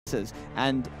matters.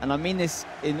 And I mean this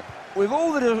with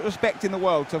all the respect in the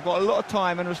world, because I've got a lot of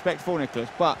time and respect for Nicolas,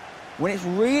 but when it's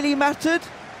really mattered,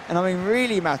 and I mean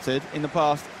really mattered in the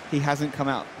past, he hasn't come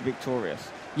out victorious.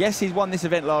 Yes, he's won this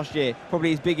event last year,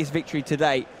 probably his biggest victory to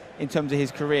date in terms of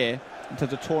his career, in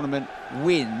terms of tournament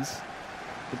wins.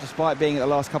 But despite being at the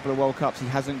last couple of World Cups, he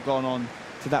hasn't gone on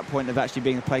to that point of actually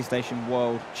being a PlayStation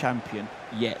World Champion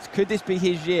yet. Could this be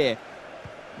his year?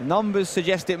 The numbers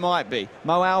suggest it might be.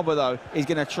 MoAuba, though, is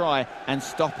going to try and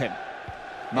stop him.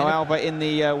 MoAuba in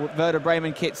the Werder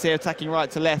Bremen kits here, attacking right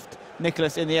to left.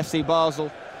 Nicolas in the FC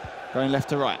Basel, going left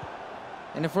to right.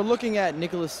 And if we're looking at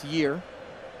Nicolas' year,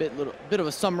 bit of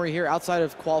a summary here, outside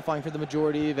of qualifying for the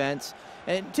majority of events,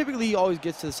 and typically he always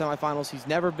gets to the semifinals. He's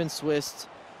never been Swissed.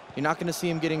 You're not going to see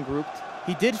him getting grouped.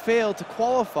 He did fail to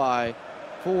qualify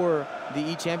for the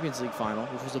E-Champions League final,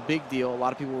 which was a big deal. A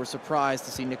lot of people were surprised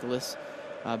to see Nicolas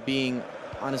being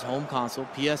on his home console,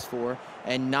 PS4,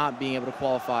 and not being able to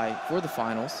qualify for the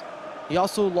finals. He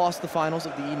also lost the finals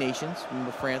of the E-Nations.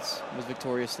 Remember, France was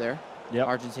victorious there. Yep.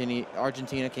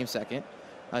 Argentina came second.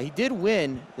 He did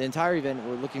win the entire event.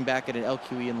 We're looking back at an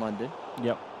LQE in London.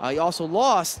 Yep. He also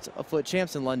lost a FUT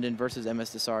Champs in London versus MS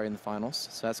Desari in the finals.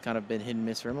 So that's kind of been hit and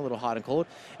miss for him, a little hot and cold.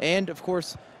 And, of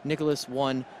course, Nicolas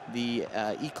won the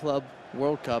E-Club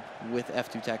World Cup with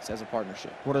F2 Tex as a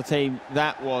partnership. What a team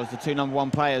that was, the two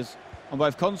 #1 players on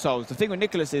both consoles. The thing with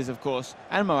Nicolas is, of course,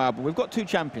 and MoAuba, we've got two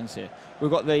champions here.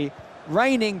 We've got the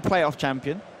reigning playoff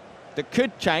champion that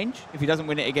could change if he doesn't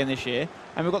win it again this year,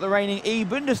 and we've got the reigning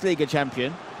E-Bundesliga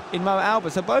champion in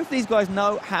MoAuba. So both these guys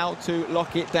know how to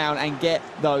lock it down and get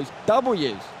those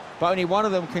W's, but only one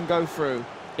of them can go through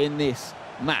in this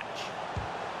match.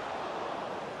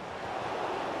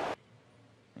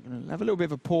 I'm going to have a little bit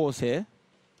of a pause here.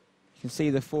 You can see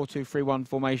the 4-2-3-1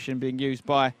 formation being used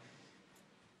by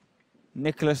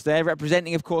Nicolas there,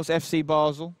 representing, of course, FC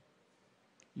Basel.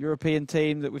 European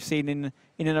team that we've seen in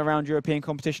and around European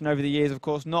competition over the years, of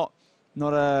course. Not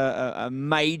a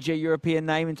major European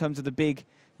name in terms of the big,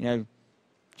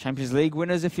 Champions League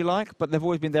winners, if you like, but they've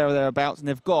always been there or thereabouts, and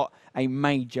they've got a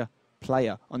major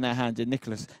player on their hands in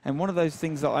Nicolas. And one of those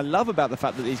things that I love about the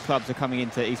fact that these clubs are coming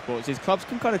into esports is clubs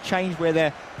can kind of change where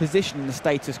their position in the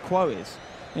status quo is.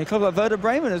 Clubs like Werder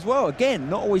Bremen as well, again,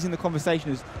 not always in the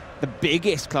conversation as the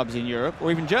biggest clubs in Europe,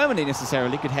 or even Germany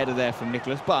necessarily. Good header there from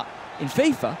Nicolas, but in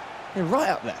FIFA, they're right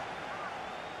up there.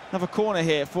 Another corner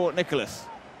here for Nicolas.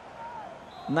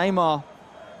 Neymar,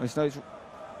 it's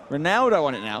Ronaldo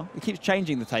on it now. He keeps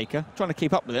changing the taker, trying to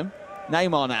keep up with him.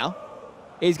 Neymar now,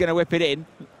 he's going to whip it in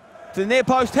to the near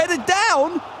post, headed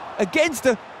down against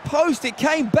the post. It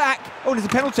came back. Oh, there's a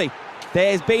penalty.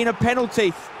 There's been a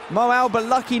penalty. MoAuba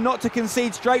lucky not to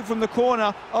concede straight from the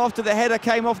corner after the header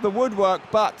came off the woodwork,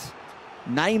 but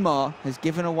Neymar has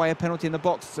given away a penalty in the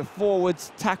box. It's a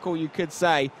forwards tackle, you could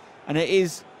say, and it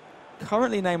is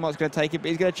currently Neymar's going to take it, but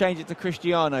he's going to change it to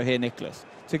Cristiano here, Nicolas,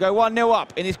 to go 1-0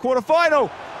 up in his quarter-final.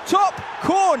 Top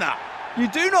corner. You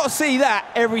do not see that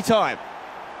every time.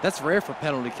 That's rare for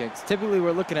penalty kicks. Typically,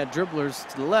 we're looking at dribblers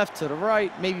to the left, to the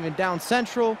right, maybe even down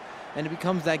central, and it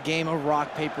becomes that game of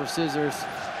rock, paper, scissors,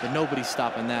 but nobody's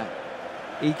stopping that.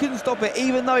 He couldn't stop it,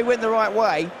 even though he went the right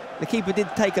way. The keeper did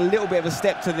take a little bit of a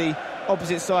step to the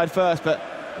opposite side first, but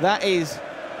that is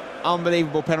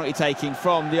unbelievable penalty taking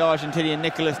from the Argentinian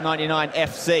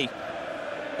Nicolas99FC.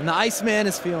 And the Iceman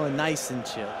is feeling nice and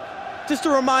chill. Just a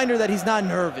reminder that he's not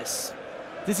nervous.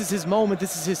 This is his moment,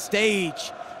 this is his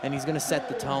stage, and he's going to set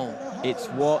the tone. It's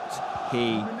what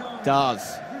he does.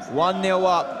 1-0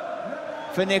 up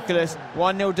for Nicolas,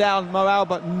 1-0 down.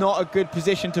 MoAuba, not a good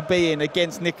position to be in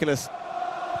against Nicolas.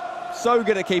 So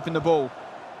good at keeping the ball.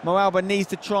 MoAuba needs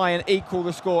to try and equal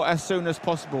the score as soon as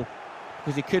possible,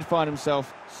 because he could find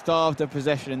himself starved of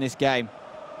possession in this game.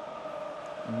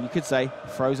 And you could say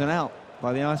frozen out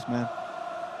by the Iceman.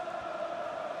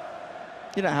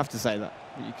 You don't have to say that,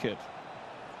 but you could.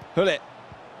 Hullet.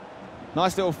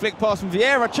 Nice little flick pass from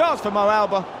Vieira. Chance for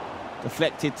MoAuba.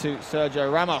 Deflected to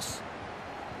Sergio Ramos.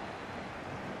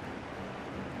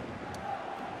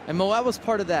 And MoAuba's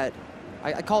part of that,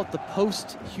 I call it the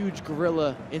post-huge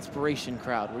gorilla inspiration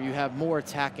crowd, where you have more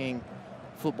attacking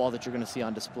football that you're going to see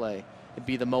on display. It'd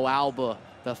be the MoAuba,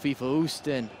 the FIFA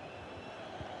Houston,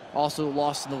 also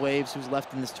Lost in the Waves, who's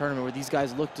left in this tournament, where these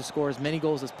guys look to score as many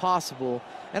goals as possible.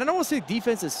 And I don't want to say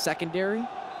defense is secondary,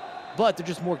 but they're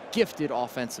just more gifted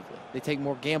offensively. They take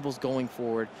more gambles going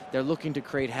forward. They're looking to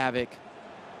create havoc,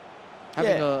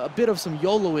 having a bit of some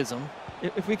YOLOism.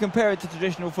 If we compare it to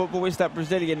traditional football, it's that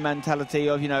Brazilian mentality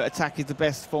of, attack is the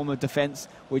best form of defense.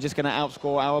 We're just going to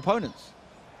outscore our opponents.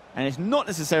 And it's not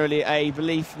necessarily a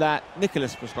belief that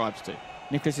Nicolas prescribes to.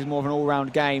 Nicolas is more of an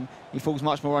all-round game. He falls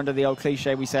much more under the old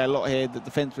cliche we say a lot here, that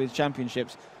defence wins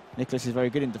championships. Nicolas is very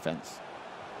good in defence.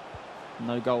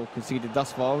 No goal conceded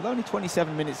thus far, with only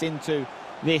 27 minutes into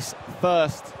this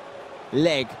first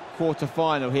leg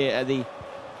quarter-final here at the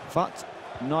FUT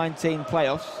 19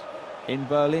 playoffs in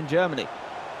Berlin, Germany.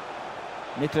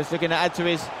 Nicolas looking to add to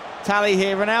his tally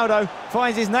here. Ronaldo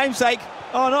finds his namesake.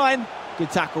 R9.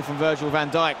 Good tackle from Virgil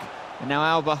van Dijk. And now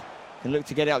Alba can look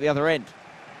to get it out the other end.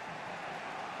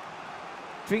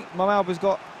 Do you think MoAuba's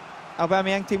got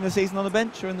Aubameyang team of the season on the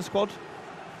bench or in the squad?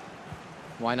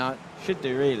 Why not? Should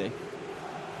do, really.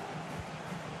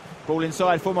 Ball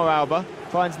inside for MoAuba.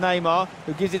 Finds Neymar,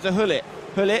 who gives it to Hullet.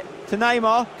 Hullet to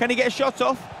Neymar. Can he get a shot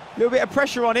off? A little bit of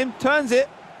pressure on him. Turns it.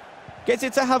 Gets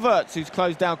it to Havertz, who's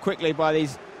closed down quickly by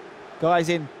these guys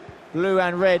in blue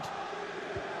and red.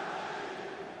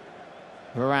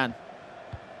 Varane.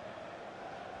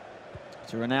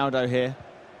 To Ronaldo here.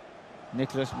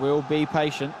 Nicolas will be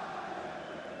patient.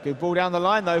 Good ball down the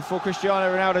line, though, for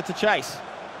Cristiano Ronaldo to chase.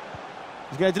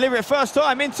 He's going to deliver it first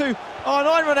time into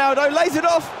R9. Ronaldo lays it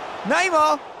off.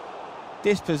 Neymar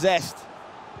dispossessed.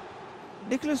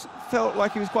 Nicolas felt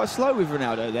like he was quite slow with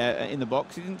Ronaldo there in the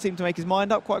box. He didn't seem to make his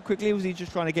mind up quite quickly. Was he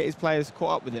just trying to get his players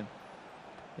caught up with him?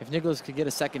 If Nicolas could get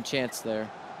a second chance there,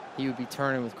 he would be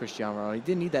turning with Cristiano Ronaldo. He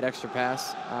didn't need that extra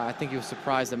pass. I think he was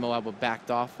surprised that MoAuba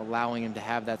backed off, allowing him to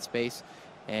have that space.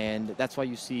 And that's why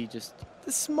you see just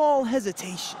the small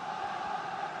hesitation.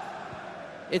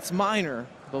 It's minor,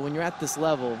 but when you're at this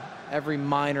level, every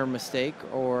minor mistake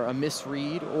or a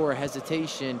misread or a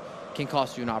hesitation can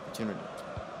cost you an opportunity.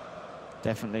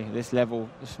 Definitely, this level,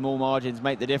 the small margins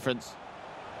make the difference.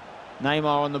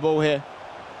 Neymar on the ball here.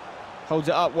 Holds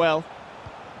it up well.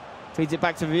 Feeds it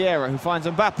back to Vieira, who finds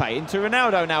Mbappe. Into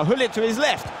Ronaldo now. Hullet to his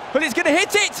left. Hullet's going to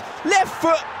hit it! Left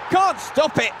foot! Can't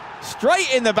stop it!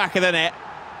 Straight in the back of the net.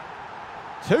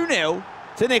 2-0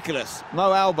 to Nicolas.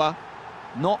 MoAuba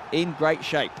not in great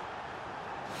shape.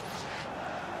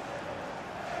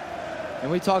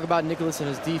 And we talk about Nicolas and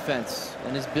his defense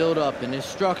and his build-up and his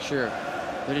structure,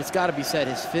 but it's got to be said,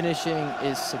 his finishing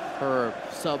is superb,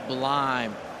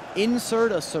 sublime.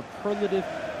 Insert a superlative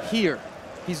here.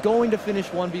 He's going to finish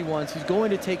 1v1s. He's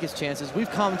going to take his chances. We've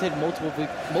commentated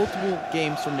multiple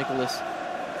games from Nicolas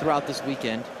throughout this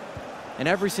weekend, and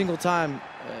every single time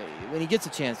when he gets a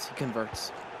chance, he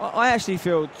converts. I actually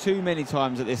feel too many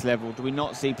times at this level do we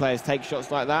not see players take shots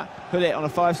like that. Put it on a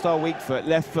 5-star weak foot,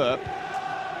 left foot.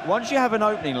 Once you have an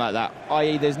opening like that,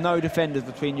 i.e. there's no defenders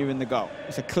between you and the goal,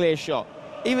 it's a clear shot,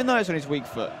 even though it's on his weak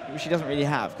foot, which he doesn't really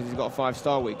have because he's got a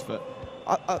 5-star weak foot.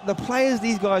 The players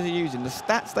these guys are using, the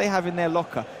stats they have in their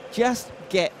locker, just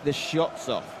get the shots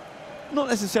off. Not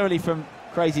necessarily from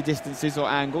crazy distances or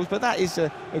angles, but that is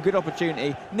a good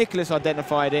opportunity. Nicolas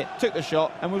identified it, took the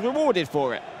shot, and was rewarded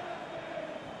for it.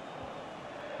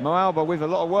 MoAuba with a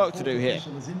lot of work to do here.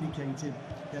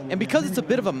 And because it's a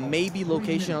bit of a maybe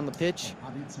location on the pitch,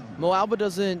 MoAuba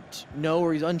doesn't know,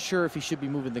 or he's unsure if he should be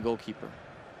moving the goalkeeper.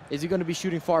 Is he going to be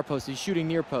shooting far post? He's shooting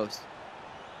near post.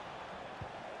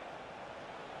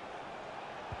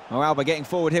 MoAuba getting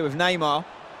forward here with Neymar.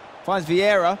 Finds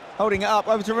Vieira, holding it up,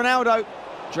 over to Ronaldo.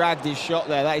 Dragged his shot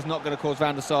there. That is not going to cause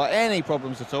Van der Sar any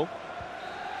problems at all.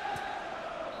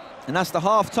 And that's the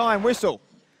half-time whistle.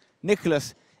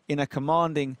 Nicolas in a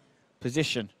commanding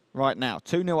position right now.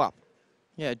 2-0 up.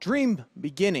 Yeah, dream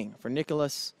beginning for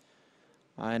Nicolas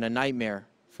and a nightmare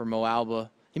for MoAuba.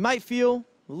 He might feel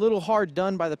a little hard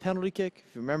done by the penalty kick.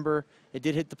 If you remember, it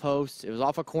did hit the post. It was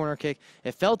off a corner kick.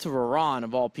 It fell to Varane,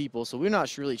 of all people, so we're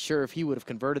not really sure if he would have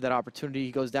converted that opportunity.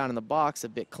 He goes down in the box, a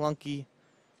bit clunky.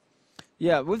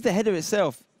 Yeah, with the header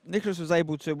itself, Nicolas was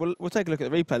able to, we'll take a look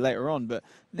at the replay later on, but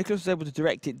Nicolas was able to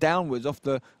direct it downwards off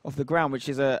the ground, which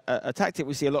is a tactic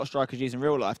we see a lot of strikers use in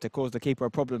real life to cause the keeper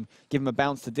a problem, give him a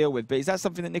bounce to deal with. But is that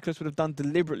something that Nicolas would have done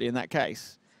deliberately in that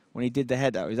case when he did the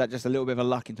header? Or is that just a little bit of a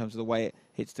luck in terms of the way it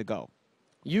hits the goal?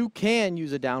 You can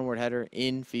use a downward header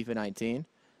in FIFA 19,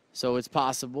 so it's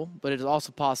possible, but it is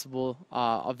also possible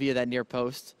via that near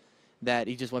post that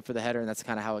he just went for the header, and that's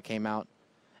kind of how it came out.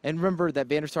 And remember that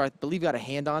Van der Sar, I believe, got a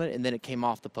hand on it, and then it came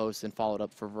off the post and followed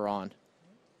up for Varane.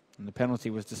 And the penalty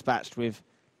was dispatched with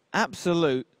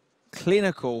absolute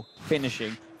clinical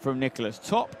finishing from Nicolas.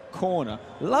 Top corner.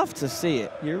 Love to see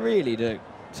it. You really do.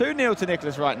 2-0 to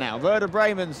Nicolas right now. Werder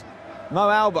Bremen's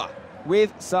MoAuba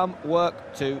with some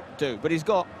work to do. But he's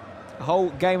got a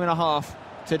whole game and a half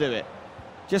to do it.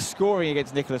 Just scoring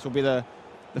against Nicolas will be the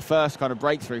first kind of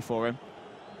breakthrough for him.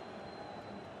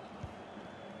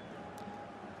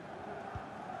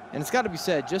 And it's got to be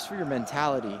said, just for your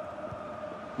mentality,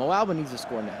 MoAuba needs to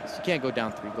score next. You can't go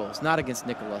down 3 goals, not against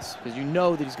Nicolas, because you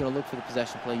know that he's going to look for the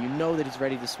possession play. You know that he's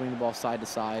ready to swing the ball side to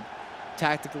side.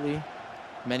 Tactically,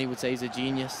 many would say he's a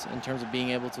genius in terms of being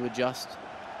able to adjust,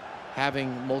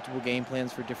 having multiple game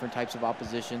plans for different types of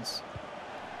oppositions.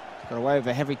 Got away with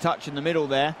a heavy touch in the middle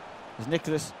there, as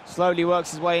Nicolas slowly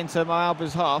works his way into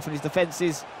MoAuba's half, and his defence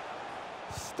is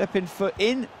stepping foot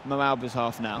in MoAuba's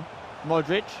half now.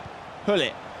 Modric,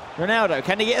 Hullet, Ronaldo,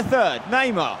 can he get a third?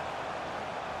 Neymar.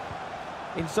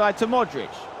 Inside to Modric.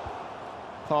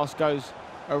 Pass goes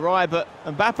awry, but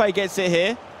Mbappe gets it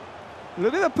here.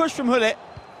 Look at the push from Hullet. It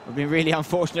would have been really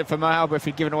unfortunate for MoAuba if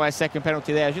he'd given away a second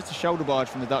penalty there. Just a shoulder barge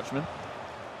from the Dutchman.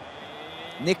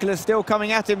 Nicolas still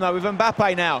coming at him though with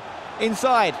Mbappe now.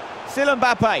 Inside, still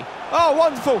Mbappe. Oh,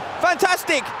 wonderful,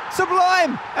 fantastic,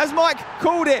 sublime, as Mike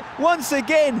called it once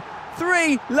again.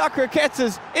 3 La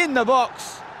Croquetas in the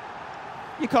box.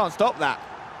 You can't stop that.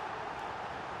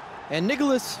 And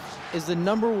Nicolas is the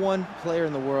 #1 player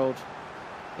in the world,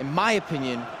 in my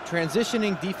opinion,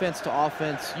 transitioning defense to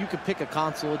offense. You could pick a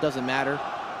console, it doesn't matter.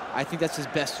 I think that's his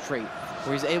best trait,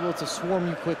 where he's able to swarm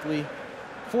you quickly,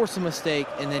 force a mistake,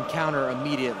 and then counter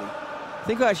immediately. I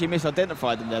think I actually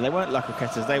misidentified them there. They weren't La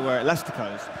Croquetas, they were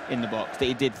Elasticos in the box that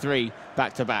he did 3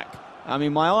 back-to-back. I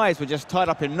mean, my eyes were just tied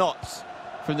up in knots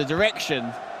from the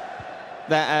direction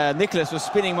that Nicolas was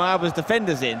spinning MoAuba's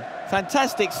defenders in.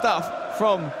 Fantastic stuff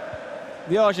from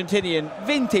the Argentinian.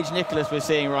 Vintage Nicolas we're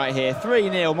seeing right here.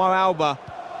 3-0, MoAuba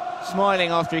smiling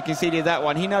after he conceded that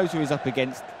one. He knows who he's up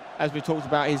against. As we talked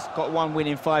about, he's got 1 win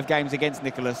in 5 games against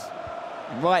Nicolas.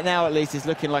 And right now, at least, it's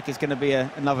looking like it's going to be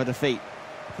another defeat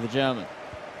for the German.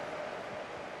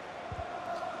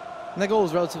 And that goal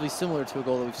was relatively similar to a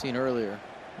goal that we've seen earlier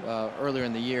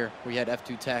in the year, where you had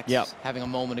F2 Tex having a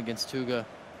moment against Tuga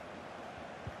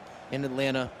in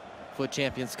Atlanta, FUT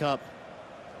Champions Cup.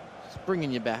 Just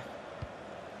bringing you back.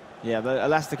 Yeah, the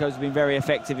Elasticos have been very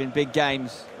effective in big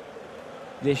games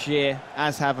this year,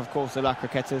 as have, of course, the La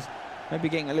Croquetas. Maybe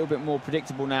getting a little bit more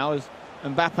predictable now as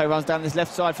Mbappe runs down this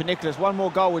left side for Nicolas. 1 more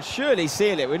goal would surely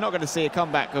seal it. We're not going to see a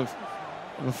comeback of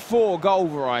a 4-goal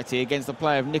variety against a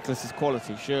player of Nicolas's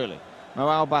quality, surely.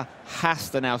 MoAuba has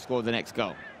to now score the next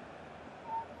goal.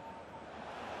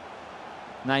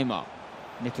 Neymar.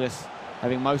 Nicolas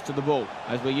having most of the ball,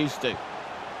 as we're used to.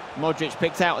 Modric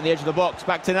picked out on the edge of the box.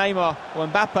 Back to Neymar. Or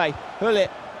Mbappe. Hullet.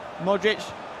 Modric.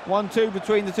 1-2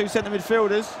 between the 2 centre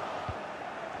midfielders.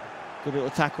 Good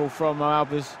little tackle from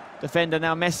MoAuba's defender.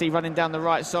 Now Messi running down the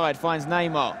right side. Finds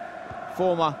Neymar.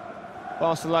 Former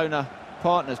Barcelona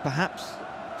partners, perhaps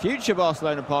future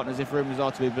Barcelona partners if rumours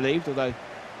are to be believed, although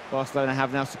Barcelona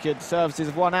have now secured the services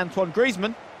of one Antoine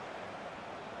Griezmann.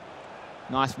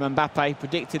 Nice from Mbappe,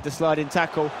 predicted the sliding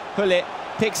tackle. Hullet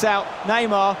picks out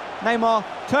Neymar. Neymar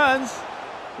turns.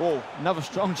 Oh, another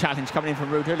strong challenge coming in from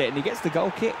Ruud Hullet, and he gets the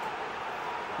goal kick.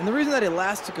 And the reason that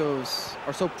Elasticos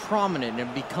are so prominent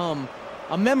and become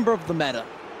a member of the meta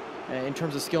in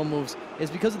terms of skill moves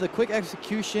is because of the quick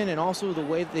execution and also the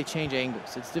way that they change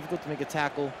angles. It's difficult to make a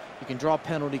tackle. You can draw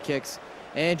penalty kicks,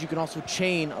 and you can also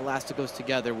chain Elasticos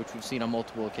together, which we've seen on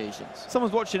multiple occasions.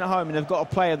 Someone's watching at home and they've got a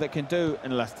player that can do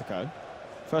an Elastico.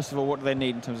 First of all, what do they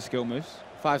need in terms of skill moves?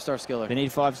 5-star skiller. They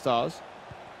need 5 stars.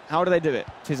 How do they do it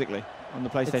physically on the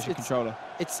PlayStation controller?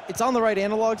 It's on the right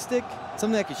analog stick.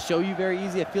 Something I can show you very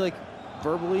easy. I feel like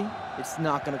verbally it's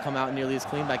not going to come out nearly as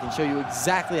clean, but I can show you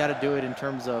exactly how to do it in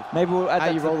terms of maybe we'll add how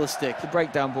you roll the stick. The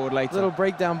breakdown board later. Little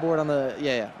breakdown board on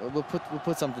the We'll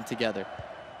put something together.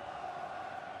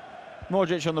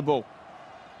 Modric on the ball.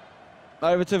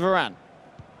 Over to Varane.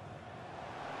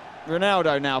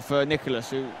 Ronaldo now for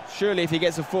Nicolas, who surely if he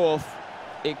gets a 4th,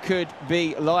 it could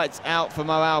be lights out for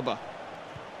MoAuba.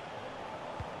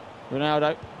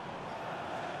 Ronaldo.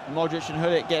 Modric and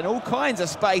Hullet getting all kinds of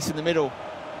space in the middle.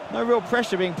 No real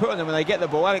pressure being put on them when they get the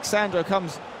ball. Alexandro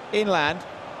comes inland.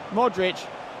 Modric.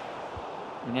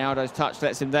 Ronaldo's touch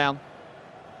lets him down.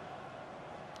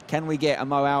 Can we get a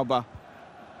MoAuba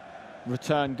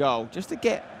return goal just to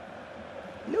get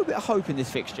a little bit of hope in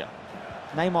this fixture?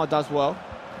 Neymar does well.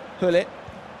 Hullet.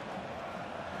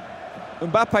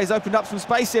 Mbappe's opened up some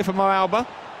space here for MoAuba.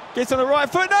 Gets on the right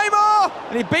foot, Neymar!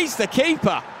 And he beats the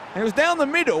keeper. And it was down the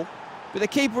middle, but the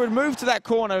keeper had moved to that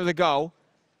corner of the goal.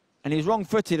 And he's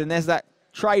wrong-footed, and there's that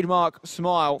trademark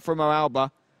smile from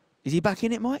MoAuba. Is he back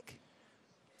in it, Mike?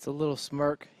 It's a little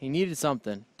smirk. He needed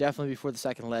something, definitely before the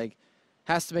second leg.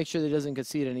 Has to make sure that he doesn't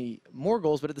concede any more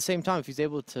goals, but at the same time, if he's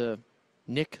able to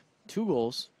nick 2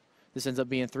 goals, this ends up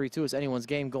being 3-2. It's anyone's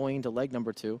game going into leg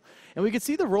number 2. And we could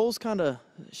see the roles kind of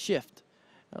shift.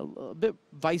 A bit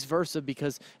vice versa,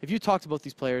 because if you talk to both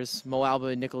these players,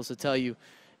 MoAuba and Nicolas will tell you,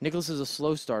 Nicolas is a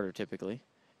slow starter typically,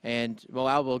 And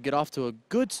MoAuba will get off to a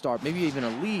good start, maybe even a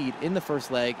lead in the first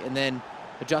leg, and then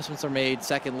adjustments are made.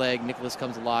 Second leg, Nicolas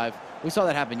comes alive. We saw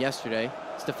that happen yesterday.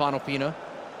 Stefano Pina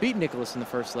beat Nicolas in the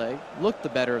first leg, looked the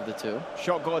better of the two.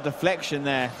 Shot got a deflection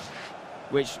there,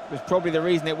 which was probably the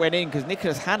reason it went in, because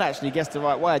Nicolas had actually guessed the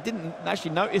right way. I didn't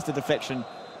actually notice the deflection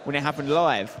when it happened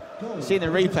live. Seeing the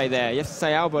replay there, you have to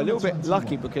say Alba a little bit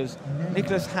lucky, because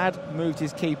Nicolas had moved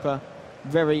his keeper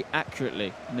very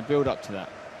accurately in the build-up to that.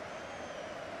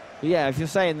 But yeah, if you're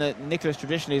saying that Nicolas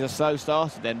traditionally is a slow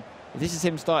starter, then if this is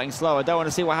him starting slow, I don't want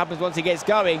to see what happens once he gets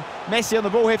going. Messi on the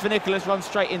ball here for Nicolas, runs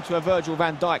straight into a Virgil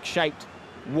van Dijk-shaped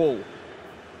wall.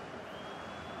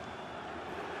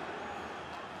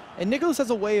 And Nicolas has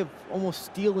a way of almost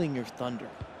stealing your thunder.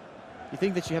 You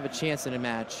think that you have a chance in a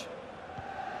match,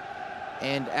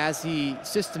 and as he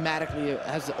systematically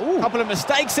has a couple of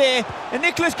mistakes here, and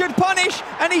Nicolas could punish,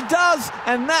 and he does,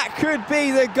 and that could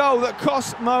be the goal that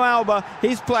costs MoAuba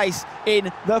his place in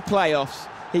the playoffs.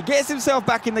 He gets himself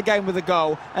back in the game with a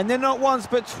goal, and then not once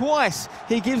but twice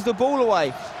he gives the ball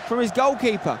away from his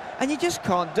goalkeeper, and you just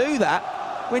can't do that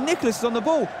when Nicolas is on the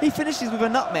ball. He finishes with a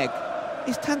nutmeg.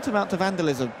 It's tantamount to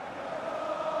vandalism.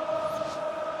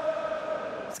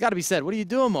 It's got to be said. What are you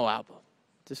doing, MoAuba?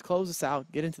 Just close this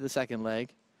out, get into the second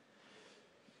leg.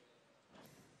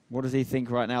 What does he think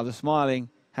right now? The smiling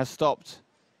has stopped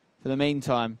for the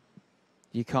meantime.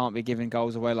 You can't be giving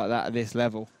goals away like that at this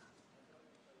level.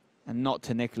 And not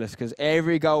to Nicolas, because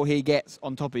every goal he gets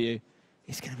on top of you,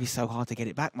 it's going to be so hard to get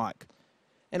it back, Mike.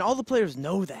 And all the players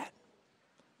know that.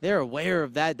 They're aware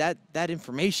of that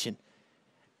information.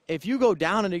 If you go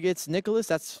down and it gets Nicolas,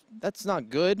 that's not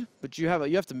good, but you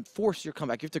have to force your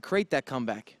comeback. You have to create that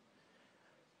comeback.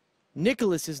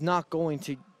 Nicolas is not going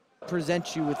to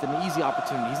present you with an easy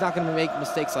opportunity. He's not going to make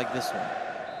mistakes like this one.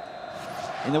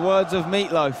 In the words of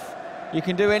Meatloaf, you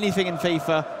can do anything in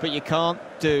FIFA, but you can't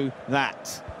do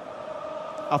that.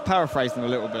 I've paraphrased him a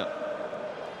little bit.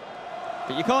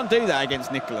 But you can't do that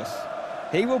against Nicolas.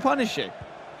 He will punish you.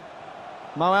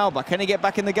 MoAuba, can he get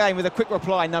back in the game with a quick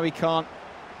reply? No, he can't.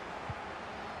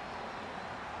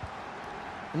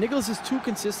 Nicolas is too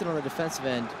consistent on the defensive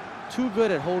end, too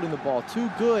good at holding the ball, too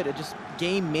good at just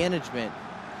game management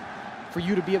for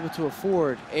you to be able to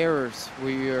afford errors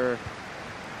where you're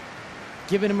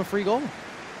giving him a free goal.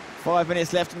 5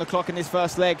 minutes left on the clock in this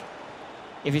first leg.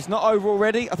 If it's not over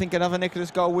already, I think another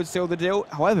Nicolas goal would seal the deal.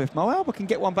 However, if MoAuba can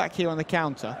get one back here on the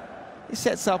counter, it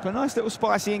sets up a nice little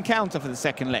spicy encounter for the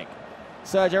second leg.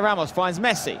 Sergio Ramos finds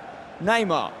Messi.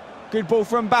 Neymar, good ball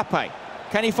for Mbappe.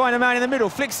 Can he find a man in the middle?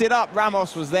 Flicks it up.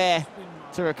 Ramos was there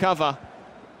to recover.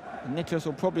 And Nicolas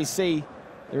will probably see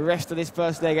the rest of this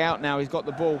first leg out now. He's got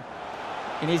the ball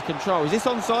in his control. Is this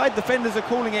onside? Defenders are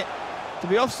calling it to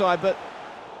be offside, but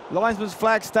linesman's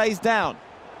flag stays down.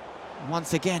 And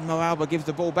once again, MoAuba gives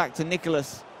the ball back to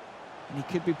Nicolas, and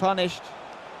he could be punished.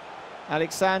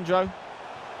 Alexandro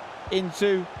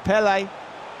into Pele.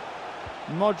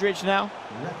 Modric now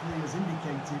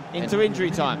into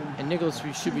injury time. And Nicolas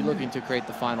should be looking to create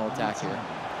the final attack here.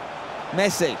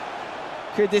 Messi.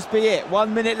 Could this be it?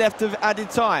 1 minute left of added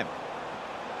time.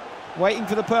 Waiting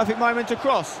for the perfect moment to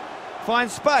cross.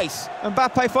 Finds space.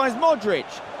 Mbappe finds Modric.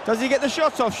 Does he get the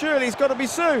shot off? Surely it's got to be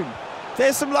soon.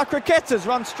 There's some La Croquetas,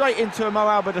 run straight into a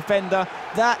MoAuba defender.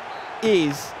 That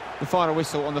is the final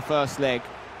whistle on the first leg.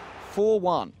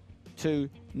 4-1 to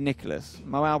Nicolas.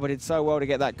 MoAuba did so well to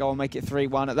get that goal and make it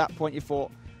 3-1. At that point you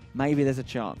thought maybe there's a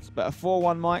chance. But a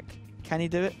 4-1, Mike, can he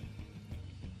do it?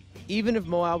 Even if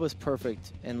MoAuba is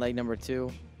perfect in leg number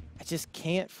 2, I just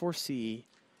can't foresee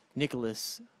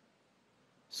Nicolas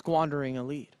squandering a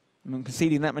lead. I mean,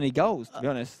 conceding that many goals, to be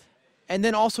honest. And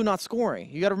then also not scoring.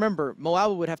 You got to remember,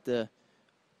 MoAuba would have to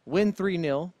win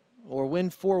 3-0 or win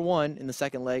 4-1 in the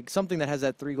second leg, something that has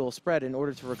that 3-goal spread in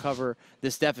order to recover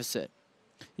this deficit.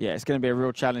 Yeah, it's going to be a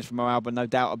real challenge for MoAuba, no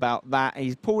doubt about that.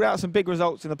 He's pulled out some big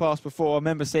results in the past before. I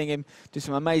remember seeing him do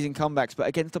some amazing comebacks, but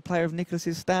against a player of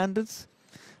Nicolas's standards,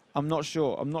 I'm not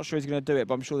sure. I'm not sure he's going to do it,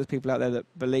 but I'm sure there's people out there that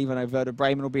believe. I know Werder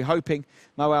Bremen will be hoping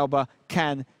MoAuba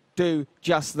can do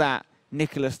just that.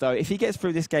 Nicolas, though, if he gets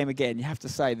through this game again, you have to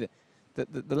say that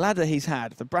the ladder he's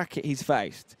had, the bracket he's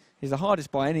faced, is the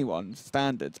hardest by anyone's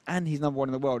standards, and he's #1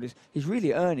 in the world. He's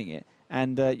really earning it,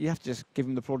 and you have to just give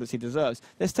him the plaudits he deserves.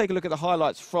 Let's take a look at the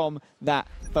highlights from that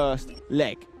first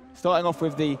leg. Starting off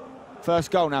with the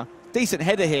first goal now. Decent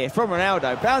header here from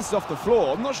Ronaldo. Bounces off the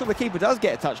floor. I'm not sure the keeper does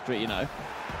get a touch to it, you know.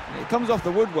 It comes off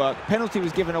the woodwork. Penalty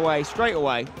was given away straight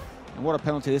away. And what a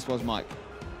penalty this was, Mike.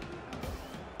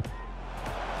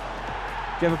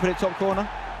 Do you ever put it top corner?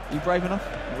 Are you brave enough?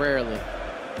 Rarely.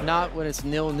 Not when it's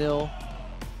 0-0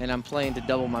 and I'm playing to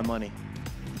double my money.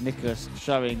 Nicolas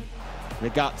showing the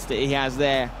guts that he has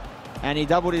there. And he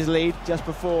doubled his lead just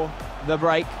before the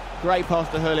break. Great pass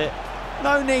to Hullet.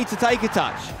 No need to take a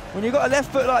touch. When you've got a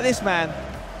left foot like this, man,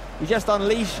 you just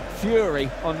unleash fury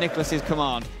on Nicolas's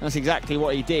command. And that's exactly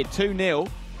what he did. 2-0.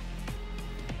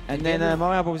 And then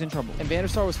MoAuba was in trouble. And Van der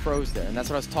Sar was froze there, and that's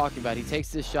what I was talking about. He takes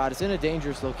this shot. It's in a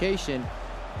dangerous location.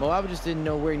 MoAuba just didn't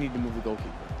know where he needed to move the goalkeeper.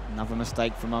 Another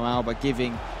mistake from MoAuba,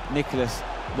 giving Nicolas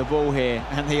the ball here.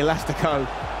 And the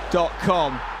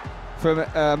elastico.com from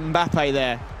Mbappe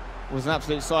there was an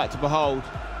absolute sight to behold.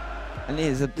 And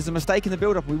there's a mistake in the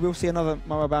build-up. We will see another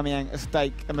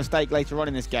a mistake later on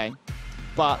in this game.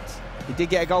 But he did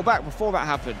get a goal back before that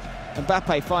happened.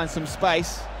 Mbappe finds some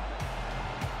space,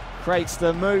 creates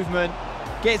the movement,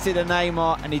 gets it to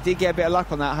Neymar, and he did get a bit of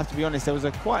luck on that, I have to be honest. There was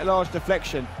a quite large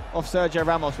deflection off Sergio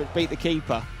Ramos, which beat the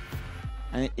keeper.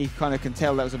 And he kind of can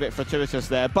tell that was a bit fortuitous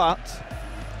there. But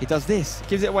he does this,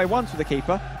 gives it away once with the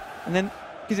keeper, and then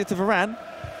gives it to Varane,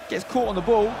 gets caught on the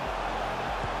ball.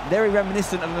 Very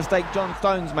reminiscent of a mistake John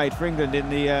Stones made for England in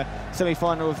the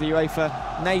semi-final of the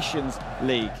UEFA Nations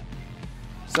League.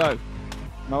 So,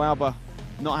 MoAuba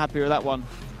not happy with that one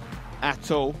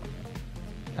at all.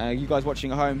 You guys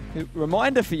watching at home,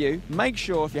 reminder for you, make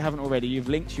sure if you haven't already, you've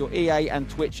linked your EA and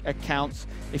Twitch accounts.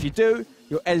 If you do,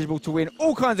 you're eligible to win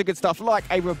all kinds of good stuff, like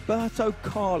a Roberto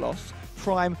Carlos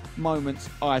Prime Moments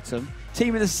item,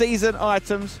 Team of the Season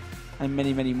items, and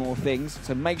many, many more things.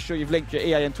 So make sure you've linked your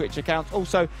EA and Twitch accounts.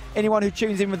 Also, anyone who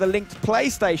tunes in with a linked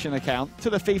PlayStation account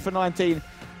to the FIFA 19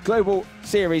 Global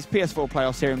Series PS4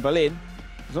 playoffs here in Berlin,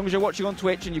 as long as you're watching on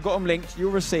Twitch and you've got them linked,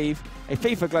 you'll receive a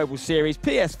FIFA Global Series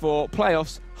PS4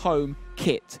 playoffs home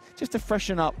kit, just to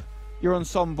freshen up your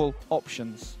ensemble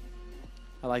options.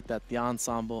 I like that, the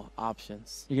ensemble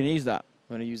options. You're going to use that?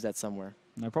 I'm going to use that somewhere.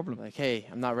 No problem. Like, hey,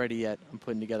 I'm not ready yet. I'm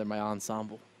putting together my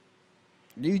ensemble.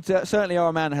 You certainly are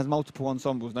a man that has multiple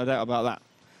ensembles, no doubt about that.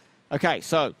 Okay,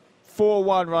 so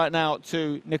 4-1 right now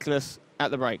to Nicolas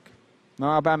at the break.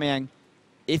 Now Aubameyang,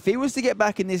 if he was to get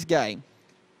back in this game,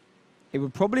 it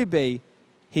would probably be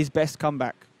his best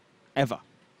comeback ever.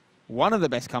 One of the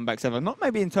best comebacks ever. Not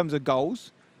maybe in terms of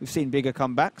goals. We've seen bigger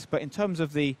comebacks, but in terms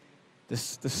of the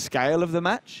scale of the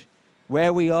match,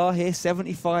 where we are here,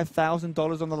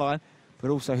 $75,000 on the line, but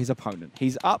also his opponent.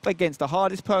 He's up against the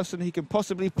hardest person he can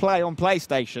possibly play on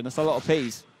PlayStation. That's a lot of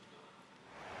P's.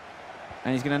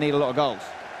 And he's going to need a lot of goals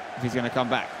if he's going to come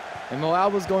back. And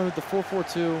MoAuba's going with the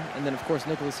 4-4-2, and then, of course,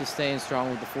 Nicolas is staying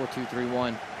strong with the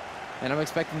 4-2-3-1. And I'm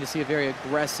expecting to see a very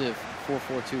aggressive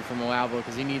 4-4-2 from MoAuba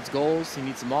because he needs goals, he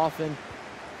needs them often.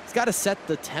 He's got to set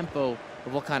the tempo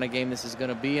of what kind of game this is going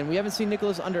to be, and we haven't seen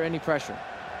Nicolas under any pressure.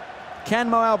 Can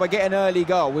MoAuba get an early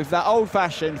goal with that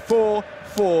old-fashioned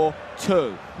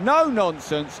 4-4-2? No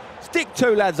nonsense. Stick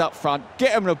two lads up front,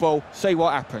 get them the ball, see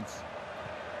what happens.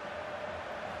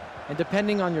 And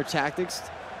depending on your tactics,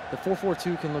 the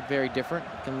 4-4-2 can look very different.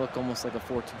 It can look almost like a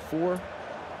 4-2-4.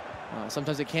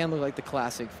 Sometimes it can look like the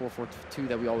classic 4-4-2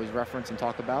 that we always reference and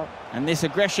talk about. And this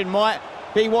aggression might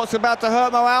be what's about to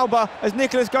hurt MoAuba as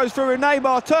Nicolas goes through and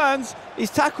Neymar turns.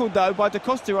 He's tackled, though, by Da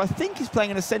Costa, who I think is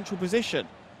playing in a central position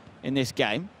in this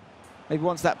game. Maybe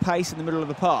wants that pace in the middle of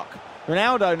the park.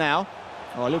 Ronaldo now.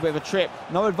 Oh, a little bit of a trip.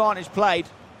 No advantage played.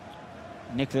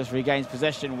 Nicolas regains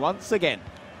possession once again.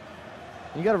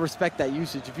 You got to respect that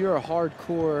usage. If you're a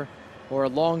hardcore or a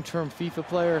long-term FIFA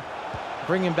player,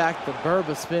 bringing back the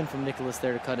Berba spin from Nicolas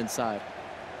there to cut inside.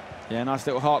 Yeah, nice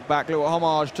little hark back, little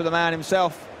homage to the man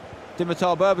himself,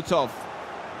 Dimitar Berbatov.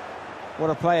 What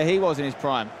a player he was in his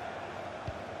prime.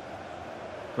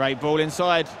 Great ball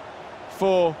inside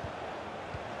for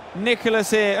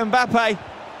Nicolas here. Mbappe.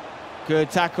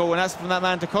 Good tackle, and that's from that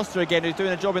man Da Costa again, who's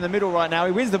doing a job in the middle right now.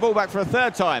 He wins the ball back for a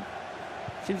third time.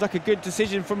 Seems like a good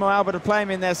decision from MoAuba to play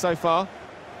him in there so far.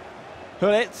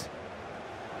 Hullet.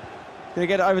 Going to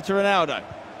get it over to Ronaldo.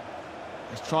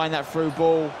 He's trying that through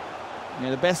ball. You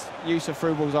know, the best use of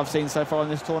through balls I've seen so far in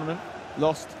this tournament.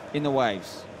 Lost in the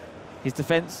waves. His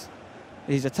defence,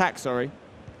 his attack, sorry,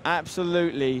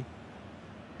 absolutely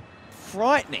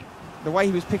frightening. The way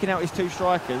he was picking out his two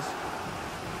strikers.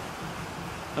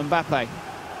 Mbappe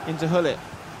into Hullet.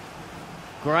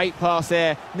 Great pass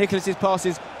there. Nicolas's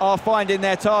passes are finding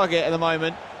their target at the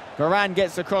moment. Varane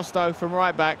gets across, though, from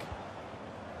right back.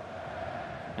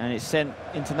 And it's sent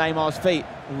into Neymar's feet.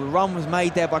 The run was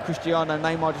made there by Cristiano.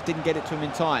 Neymar just didn't get it to him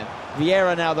in time.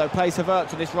 Vieira now, though, plays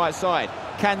Havertz on this right side.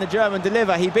 Can the German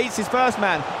deliver? He beats his first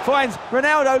man. Finds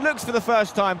Ronaldo, looks for the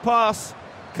first time. Pass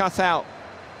cut out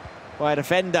by a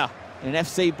defender in an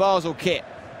FC Basel kit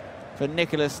for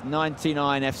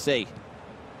Nicolas99FC.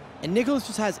 And Nicolas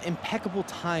just has impeccable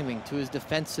timing to his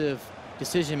defensive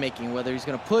decision-making, whether he's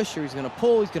going to push or he's going to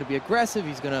pull, he's going to be aggressive,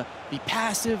 he's going to be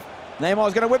passive.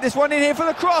 Neymar's going to whip this one in here for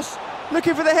the cross.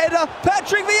 Looking for the header.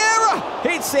 Patrick Vieira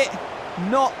hits it,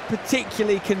 not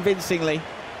particularly convincingly.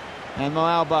 And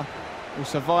MoAuba will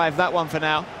survive that one for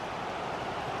now.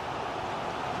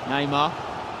 Neymar.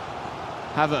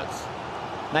 Havertz.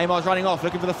 Neymar's running off,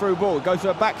 looking for the through ball. Goes for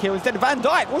a back heel instead of Van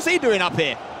Dijk. What's he doing up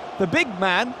here? The big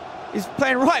man is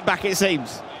playing right back, it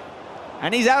seems.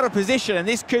 And he's out of position, and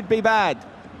this could be bad.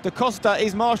 Da Costa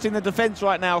is marshalling the defence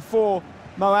right now for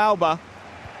MoAuba.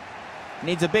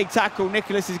 Needs a big tackle.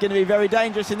 Nicolas is going to be very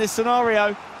dangerous in this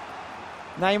scenario.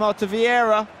 Neymar to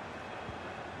Vieira.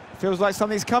 Feels like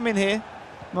something's coming here.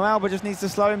 MoAuba just needs to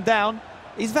slow him down.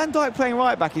 Is Van Dijk playing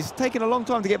right back? He's taken a long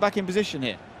time to get back in position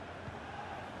here.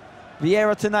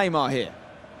 Vieira to Neymar here.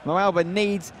 MoAuba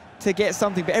needs to get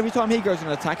something, but every time he goes on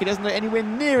an attack, he doesn't look anywhere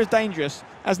near as dangerous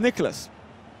as Nicolas.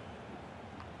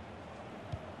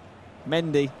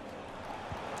 Mendy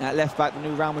at left back, the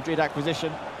new Real Madrid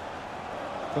acquisition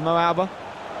for MoAuba.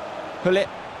 Hullet,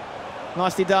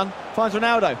 nicely done. Finds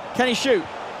Ronaldo. Can he shoot?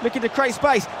 Looking to create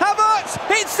space. Havertz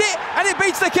hits it, and it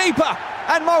beats the keeper.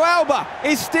 And MoAuba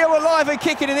is still alive and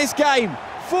kicking in this game.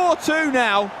 4-2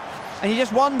 now. And you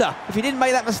just wonder, if he didn't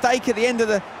make that mistake at the end of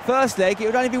the first leg, it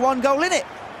would only be one goal in it.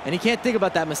 And he can't think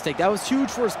about that mistake. That was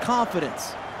huge for his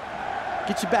confidence.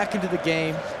 Get you back into the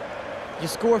game. You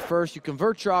score first, you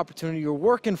convert your opportunity, you're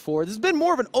working for it. This has been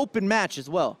more of an open match as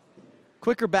well.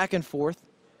 Quicker back and forth.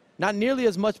 Not nearly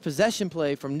as much possession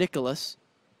play from Nicolas.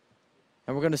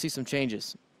 And we're going to see some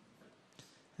changes.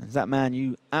 There's that man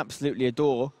you absolutely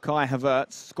adore, Kai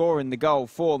Havertz, scoring the goal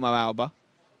for MoAuba.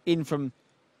 In from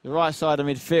the right side of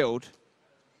midfield.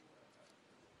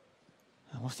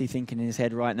 What's he thinking in his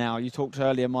head right now? You talked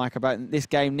earlier, Mike, about this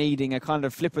game needing a kind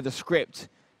of flip of the script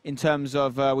in terms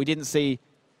of we didn't see,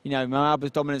 you know, MoAuba's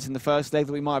dominance in the first leg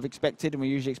that we might have expected, and we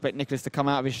usually expect Nicolas to come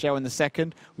out of his shell in the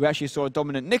second. We actually saw a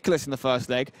dominant Nicolas in the first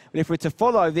leg. But if we're to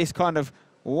follow this kind of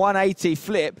 180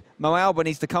 flip, MoAuba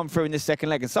needs to come through in this second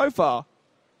leg. And so far,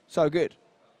 so good.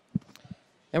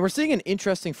 And we're seeing an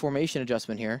interesting formation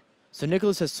adjustment here. So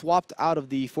Nicolas has swapped out of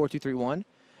the 4-2-3-1,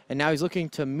 and now he's looking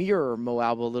to mirror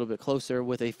MoAuba a little bit closer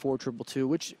with a 4-2-2,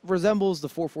 which resembles the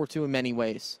 4-4-2 in many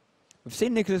ways. We've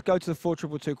seen Nicolas go to the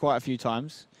 4-2-2 quite a few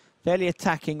times. Fairly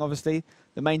attacking, obviously.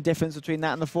 The main difference between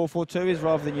that and the 4-4-2 is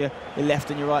rather than your left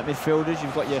and your right midfielders,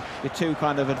 you've got your two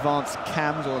kind of advanced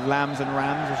cams, or lambs and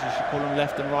rams, as you should call them,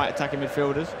 left and right attacking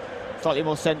midfielders. Slightly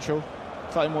more central,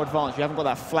 slightly more advanced. You haven't got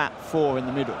that flat four in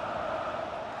the middle.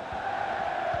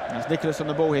 There's Nicolas on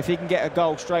the ball here. If he can get a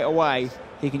goal straight away,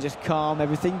 he can just calm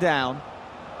everything down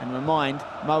and remind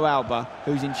MoAuba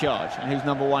who's in charge and who's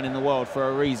 #1 in the world for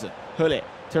a reason. Hullet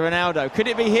to Ronaldo. Could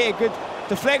it be here? Good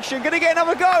deflection. Going to get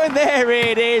another go, and there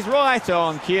it is, right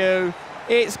on cue.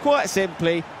 It's quite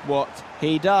simply what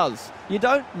he does. You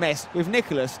don't mess with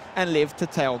Nicolas and live to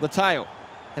tell the tale.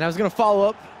 And I was going to follow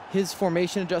up. His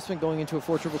formation adjustment going into a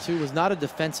 4-2-2 was not a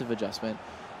defensive adjustment.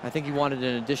 I think he wanted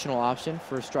an additional option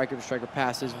for striker-to-striker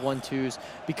passes, 1-2s.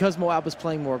 Because MoAuba's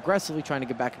playing more aggressively, trying to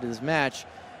get back into this match,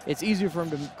 it's easier for him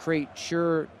to create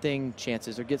sure-thing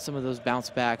chances or get some of those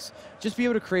bounce backs. Just be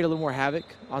able to create a little more havoc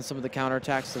on some of the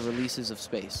counterattacks, the releases of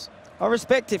space. I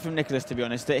respect it from Nicolas, to be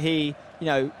honest, that he, you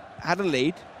know, had a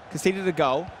lead, conceded a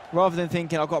goal, rather than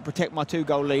thinking, I've got to protect my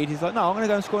 2-goal lead. He's like, no, I'm going to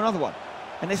go and score another one.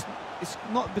 And it's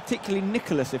not particularly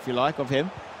Nicolas, if you like, of him,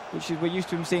 which is, we're used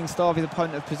to him seeing starve his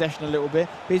opponent of possession a little bit.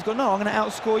 But he's gone, no, I'm going to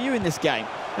outscore you in this game.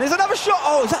 And there's another shot.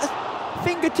 Oh, is that a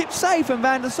fingertip save from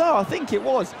Van der Sar? I think it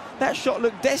was. That shot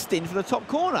looked destined for the top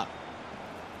corner.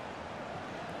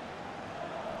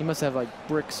 He must have like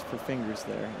bricks for fingers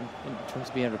there in terms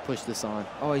of being able to push this on.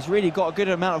 Oh, he's really got a good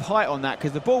amount of height on that,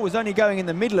 because the ball was only going in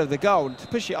the middle of the goal. To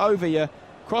push it over your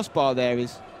crossbar there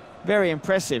is very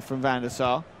impressive from Van der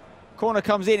Sar. Corner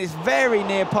comes in, it's very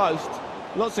near post.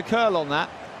 Lots of curl on that.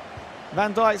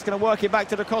 Van Dijk's going to work it back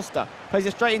to Da Costa. Plays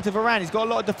it straight into Varane. He's got a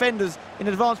lot of defenders in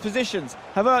advanced positions.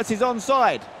 Havertz is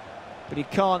onside, but he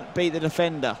can't beat the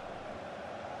defender.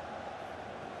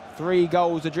 3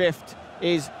 goals adrift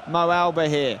is MoAuba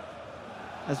here,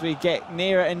 as we get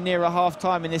nearer and nearer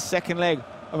half-time in this second leg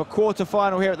of a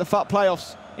quarter-final here at the FUT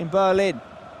playoffs in Berlin.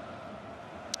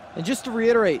 And just to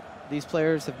reiterate, these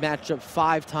players have matched up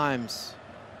 5 times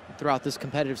throughout this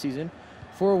competitive season.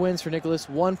 4 wins for Nicolas,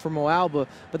 1 for MoAuba,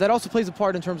 but that also plays a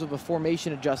part in terms of a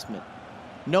formation adjustment,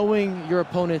 knowing your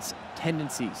opponent's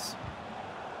tendencies.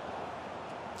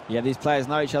 Yeah, these players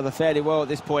know each other fairly well at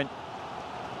this point.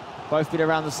 Both been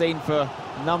around the scene for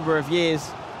a number of years.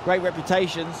 Great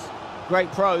reputations,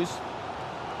 great pros.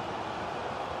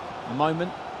 At the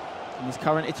moment, in this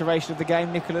current iteration of the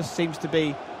game, Nicolas seems to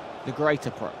be the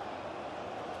greater pro.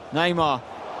 Neymar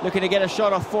looking to get a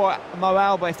shot off for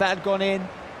MoAuba. If that had gone in,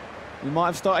 we might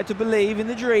have started to believe in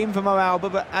the dream for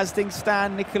MoAuba, but as things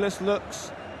stand, Nicolas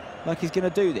looks like he's going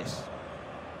to do this.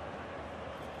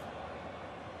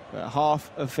 But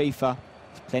half of FIFA,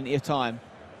 plenty of time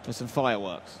for some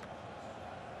fireworks.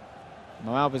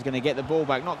 MoAuba's going to get the ball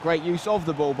back. Not great use of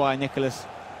the ball by Nicolas,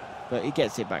 but he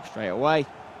gets it back straight away.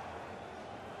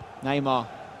 Neymar.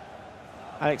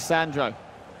 Alexandro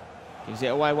gives it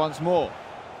away once more.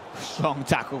 Strong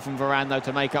tackle from Varane, though,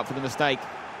 to make up for the mistake.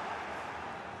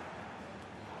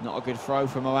 Not a good throw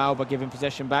from MoAuba, giving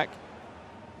possession back.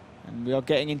 And we are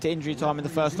getting into injury time in the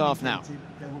first half now.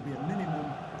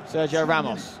 Sergio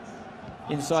Ramos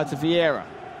inside to Vieira.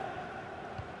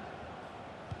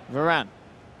 Varane.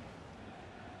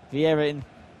 Vieira in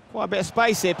quite a bit of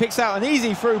space here, picks out an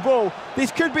easy through ball.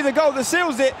 This could be the goal that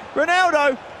seals it.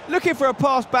 Ronaldo looking for a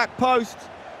pass back post.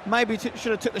 Maybe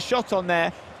should have took the shot on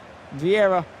there.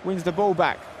 Vieira wins the ball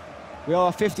back. We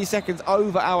are 50 seconds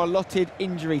over our allotted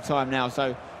injury time now,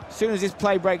 so as soon as this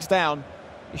play breaks down,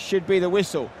 it should be the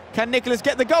whistle. Can Nicolas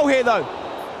get the goal here, though?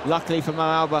 Luckily for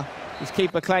MoAuba, his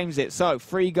keeper claims it. So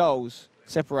 3 goals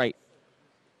separate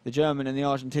the German and the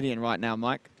Argentinian right now,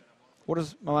 Mike. What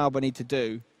does MoAuba need to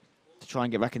do to try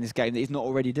and get back in this game that he's not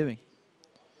already doing?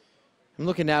 I'm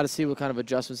looking now to see what kind of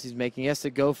adjustments he's making. He has to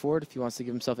go for it if he wants to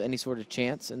give himself any sort of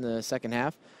chance in the second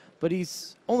half. But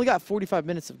he's only got 45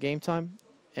 minutes of game time.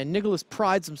 And Nicolas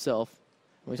prides himself,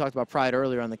 we talked about pride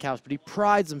earlier on the couch, but he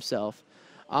prides himself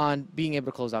on being able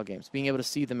to close out games, being able to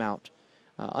see them out,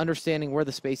 understanding where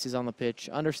the space is on the pitch,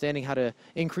 understanding how to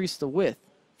increase the width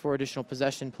for additional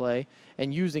possession play,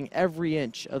 and using every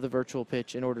inch of the virtual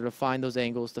pitch in order to find those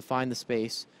angles, to find the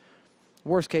space.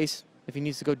 Worst case, if he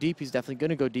needs to go deep, he's definitely going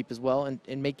to go deep as well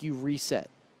and make you reset.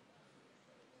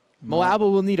 MoAuba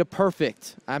will need a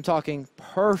perfect, I'm talking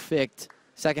perfect,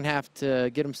 second half to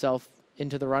get himself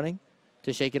into the running,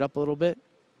 to shake it up a little bit,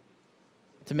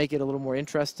 to make it a little more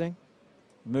interesting.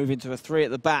 Moving to a 3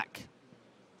 at the back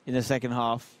in the second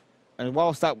half. And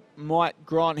whilst that might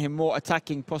grant him more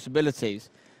attacking possibilities,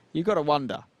 you've got to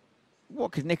wonder,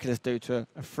 what could Nicolas do to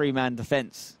a 3-man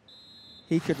defence?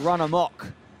 He could run amok.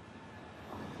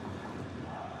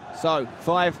 So,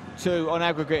 5-2 on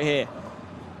aggregate here.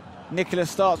 Nicolas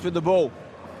starts with the ball.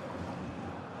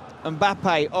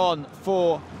 Mbappe on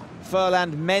for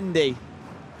Ferland Mendy.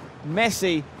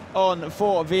 Messi on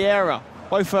for Vieira.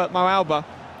 Both for MoAuba.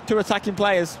 2 attacking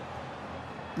players,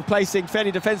 replacing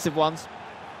fairly defensive ones.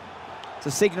 It's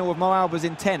a signal of MoAuba's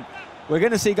intent. We're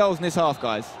going to see goals in this half,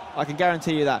 guys. I can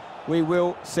guarantee you that. We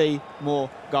will see more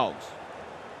goals.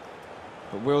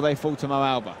 But will they fall to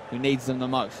MoAuba, who needs them the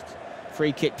most?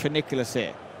 Free kick for Nicolas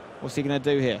here. What's he going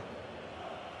to do here?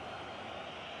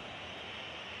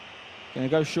 Going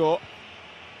to go short.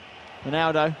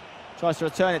 Ronaldo tries to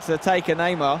return it to the taker,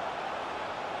 Neymar.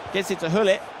 Gets it to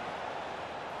Hullet.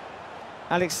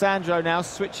 Alexandro now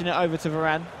switching it over to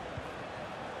Varane.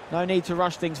 No need to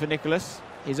rush things for Nicolas.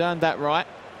 He's earned that right.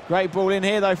 Great ball in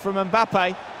here, though, from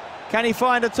Mbappe. Can he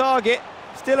find a target?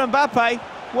 Still Mbappe,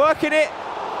 working it.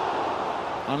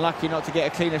 Unlucky not to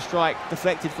get a cleaner strike,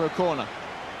 deflected for a corner.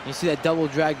 You see that double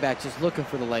drag back, just looking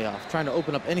for the layoff, trying to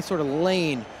open up any sort of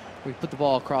lane where you put the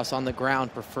ball across on the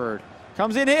ground preferred.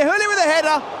 Comes in here, Hullet with a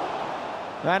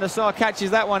header. Van der Sar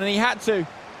catches that one, and he had to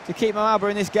keep MoAuba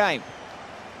in this game.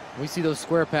 We see those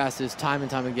square passes time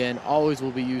and time again, always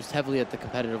will be used heavily at the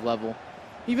competitive level.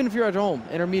 Even if you're at home,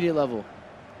 intermediate level.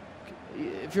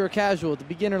 If you're a casual at the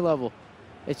beginner level,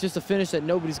 it's just a finish that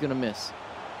nobody's going to miss.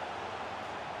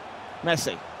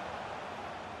 Messi.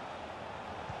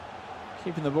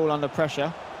 Keeping the ball under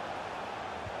pressure.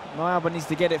 MoAuba needs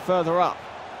to get it further up.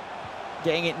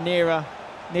 Getting it nearer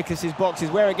Nicolas's box is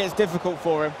where it gets difficult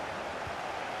for him.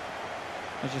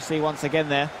 As you see once again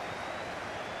there.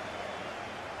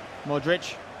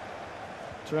 Modric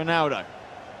to Ronaldo.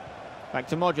 Back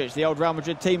to Modric, the old Real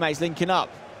Madrid teammates linking up.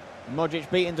 Modric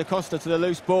beating Da Costa to the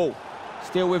loose ball.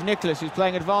 Still with Nicolas, who's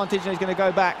playing advantage, and he's going to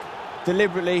go back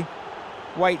deliberately.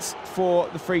 Waits for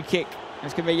the free kick. And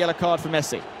it's going to be a yellow card for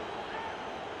Messi.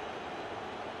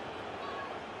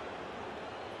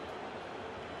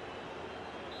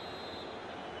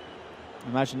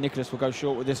 Imagine Nicolas will go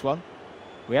short with this one.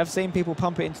 We have seen people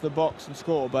pump it into the box and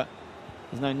score, but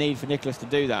there's no need for Nicolas to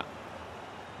do that.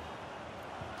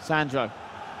 Sandro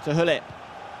to Hullet.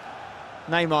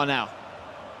 Neymar now.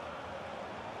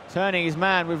 Turning his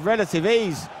man with relative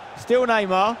ease. Still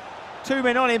Neymar. 2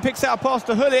 men on him, picks out a pass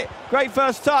to Hullet. Great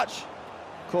first touch.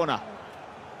 Corner.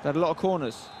 He's had a lot of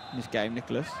corners in this game,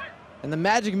 Nicolas. And the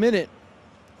magic minute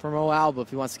for MoAuba, if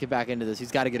he wants to get back into this,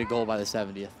 he's got to get a goal by the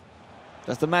 70th.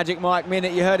 That's the magic Mike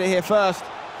minute. You heard it here first.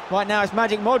 Right now it's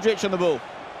Magic Modric on the ball.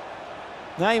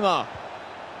 Neymar.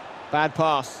 Bad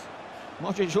pass.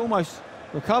 Modric almost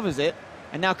recovers it.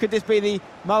 And now could this be the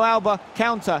MoAuba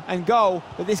counter and goal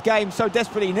that this game so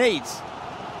desperately needs?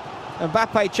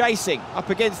 Mbappe chasing up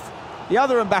against the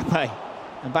other Mbappe.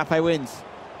 Mbappe wins.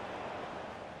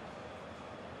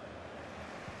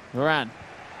 Varane.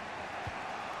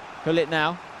 Pull it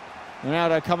now.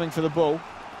 Ronaldo coming for the ball.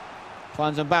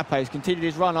 Finds Mbappe, who's continued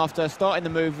his run after starting the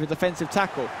move with a defensive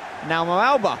tackle. Now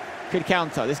MoAuba could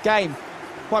counter. This game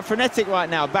quite frenetic right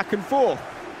now, back and forth.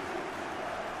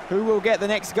 Who will get the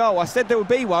next goal? I said there would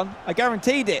be one. I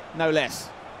guaranteed it, no less.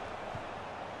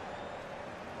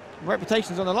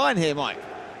 Reputation's on the line here, Mike.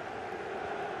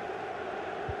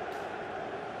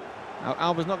 Now,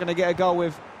 Alba's not going to get a goal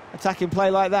with attacking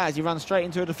play like that as he runs straight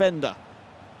into a defender.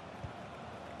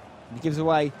 And he gives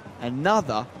away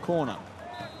another corner.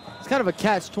 It's kind of a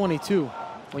catch-22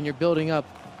 when you're building up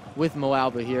with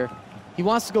MoAuba here. He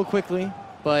wants to go quickly,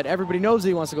 but everybody knows that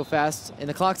he wants to go fast, and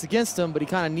the clock's against him, but he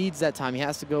kind of needs that time. He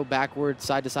has to go backward,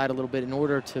 side to side a little bit in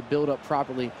order to build up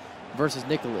properly versus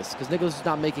Nicolas, because Nicolas is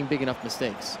not making big enough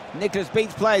mistakes. Nicolas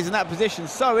beats players in that position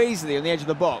so easily on the edge of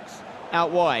the box,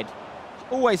 out wide.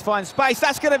 Always finds space.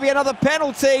 That's going to be another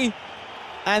penalty,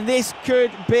 and this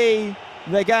could be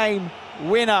the game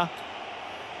winner.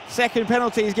 Second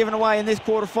penalty is given away in this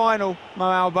quarter-final,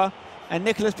 MoAuba, and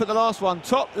Nicolas put the last one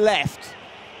top left.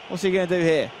 What's he going to do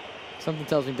here? Something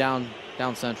tells me down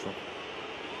central.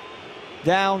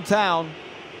 Downtown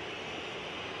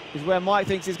is where Mike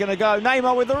thinks he's going to go.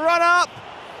 Neymar with the run-up.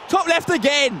 Top left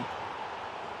again.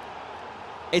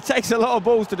 It takes a lot of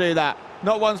balls to do that.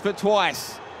 Not once, but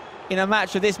twice in a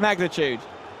match of this magnitude.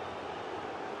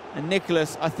 And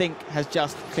Nicolas, I think, has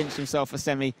just clinched himself a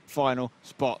semi-final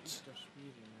spot.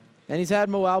 And he's had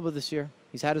MoAuba this year.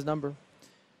 He's had his number.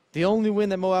 The only win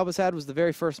that MoAuba's had was the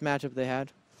very first matchup they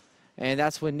had. And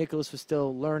that's when Nicolas was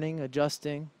still learning,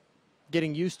 adjusting,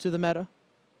 getting used to the meta.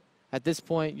 At this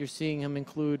point, you're seeing him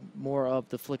include more of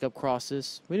the flick-up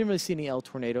crosses. We didn't really see any L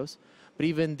tornadoes, but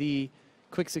even the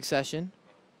quick succession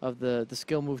of the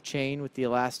skill move chain with the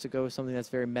Elastico is something that's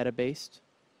very meta-based.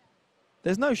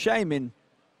 There's no shame in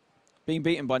being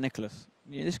beaten by Nicolas.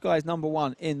 This guy is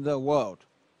 #1 in the world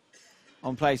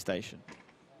on PlayStation.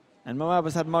 And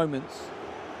MoAuba's had moments.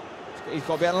 He's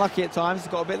got a bit unlucky at times.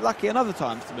 He's got a bit lucky at other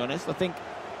times, to be honest. I think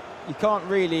you can't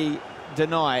really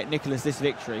deny Nicolas this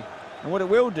victory. And what it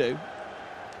will do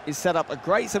is set up a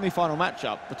great semi-final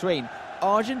matchup between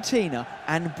Argentina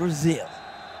and Brazil,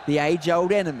 the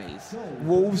age-old enemies.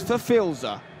 Wolves for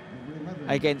Filza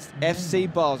against FC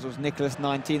Basel's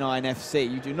Nicolas99FC.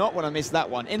 You do not want to miss that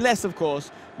one, unless, of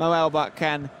course, MoAuba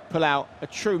can pull out a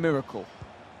true miracle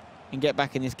and get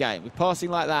back in this game. With passing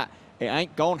like that, it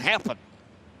ain't gonna happen.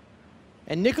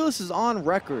 And Nicolas is on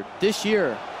record this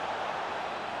year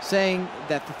saying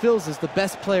that Filza is the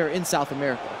best player in South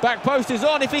America. Back post is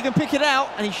on if he can pick it out,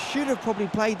 and he should have probably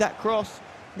played that cross.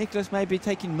 Nicolas may be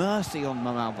taking mercy on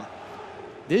MoAuba.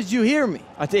 Did you hear me?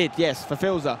 I did, yes, for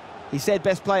Filza. He said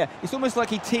best player. It's almost like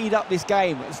he teed up this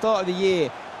game at the start of the year.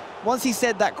 Once he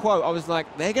said that quote, I was like,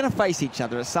 they're going to face each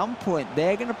other at some point.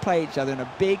 They're going to play each other in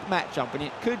a big matchup, and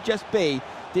it could just be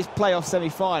this playoff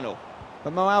semi-final.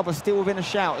 But MoAuba's still within a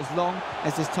shout as long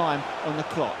as there's time on the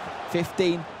clock.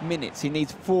 15 minutes. He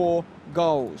needs 4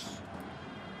 goals.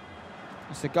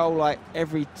 It's a goal like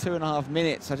every 2.5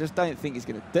 minutes. I just don't think he's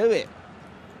going to do it.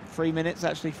 3 minutes,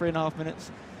 actually, 3.5 minutes.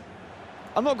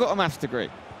 I've not got a maths degree.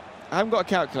 I haven't got a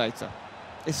calculator.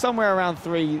 It's somewhere around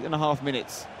 3.5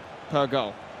 minutes per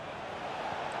goal.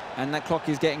 And that clock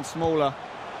is getting smaller.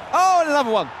 Oh, and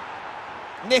another one.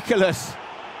 Nicolas.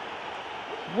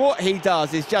 What he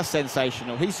does is just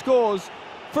sensational. He scores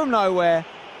from nowhere,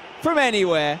 from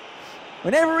anywhere,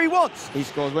 whenever he wants. He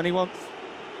scores when he wants.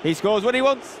 He scores when he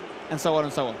wants, and so on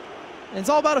and so on. And it's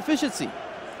all about efficiency.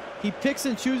 He picks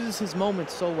and chooses his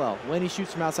moments so well. When he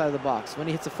shoots from outside of the box, when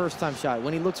he hits a first-time shot,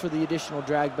 when he looks for the additional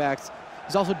drag backs.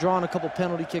 He's also drawn a couple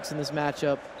penalty kicks in this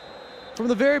matchup. From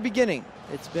the very beginning,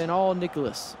 it's been all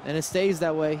Nicolas, and it stays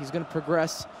that way. He's going to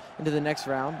progress into the next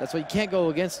round. That's why you can't go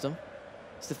against him.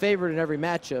 He's the favorite in every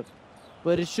matchup,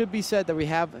 but it should be said that we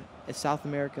have a South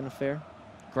American affair.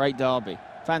 Great derby.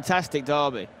 Fantastic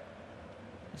derby.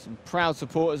 There's some proud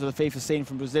supporters of the FIFA scene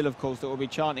from Brazil, of course, that will be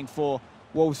chanting for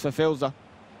Wolves for Filza.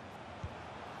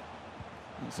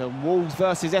 It's a Wolves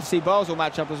versus FC Basel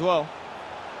matchup as well.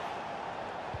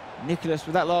 Nicolas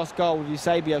with that last goal with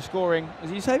Eusebio scoring.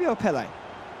 Was it Eusebio or Pele?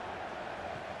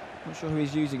 Not sure who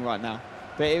he's using right now.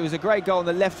 But it was a great goal on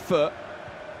the left foot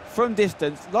from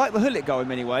distance, like the Hullet goal in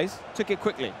many ways. Took it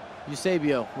quickly.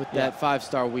 Eusebio with that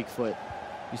 5-star weak foot.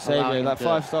 Eusebio, that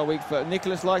 5-star weak foot.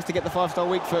 Nicolas likes to get the 5-star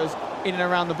weak footers in and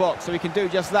around the box, so he can do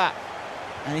just that.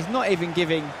 And he's not even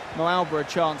giving MoAuba a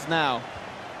chance now.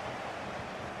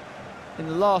 In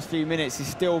the last few minutes, he's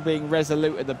still being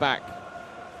resolute at the back.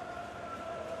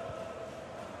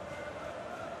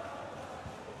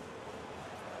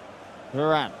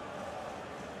 Varane.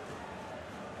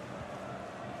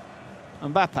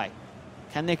 Mbappe.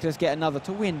 Can Nicolas get another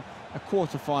to win a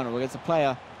quarter-final against a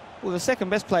player, well, the second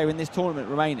best player in this tournament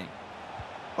remaining?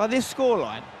 By this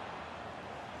scoreline,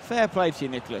 fair play to you,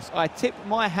 Nicolas. I tip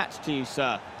my hat to you,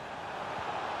 sir.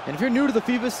 And if you're new to the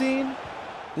FIFA scene,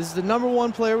 this is the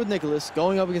 #1 player with Nicolas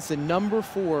going up against the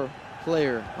 #4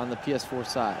 player on the PS4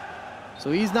 side.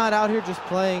 So he's not out here just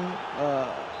playing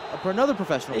for another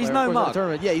professional player. He's no mug.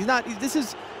 Yeah, he's not. This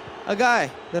is a guy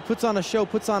that puts on a show,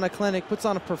 puts on a clinic, puts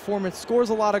on a performance, scores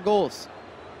a lot of goals.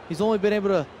 He's only been able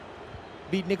to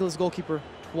beat Nicolas' goalkeeper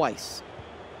twice.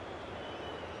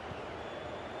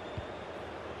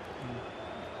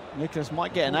 Nicolas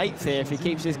might get an 8th here if he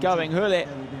keeps this going. Hullet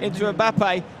into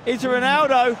Mbappe, into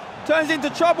Ronaldo, turns into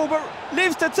trouble, but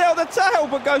lives to tell the tale,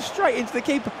 but goes straight into the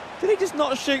keeper. Did he just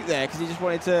not shoot there because he just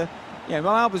wanted to,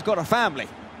 MoAuba's got a family.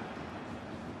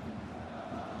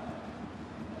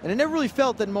 And I never really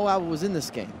felt that MoAuba was in this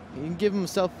game. He didn't give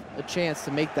himself a chance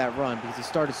to make that run because he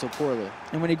started so poorly.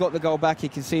 And when he got the goal back, he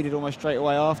conceded almost straight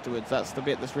away afterwards. That's the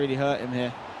bit that's really hurt him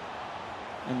here.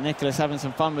 And Nicolas having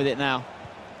some fun with it now.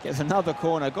 Gets another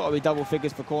corner. Got to be double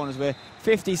figures for corners. We're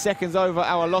 50 seconds over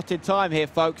our allotted time here,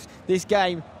 folks. This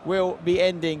game will be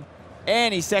ending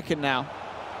any second now.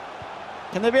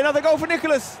 Can there be another goal for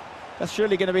Nicolas? That's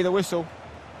surely going to be the whistle.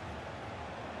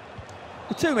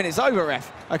 2 minutes over, ref.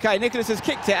 Okay, Nicolas has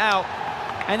kicked it out,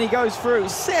 and he goes through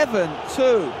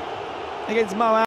 7-2 against MoAuba.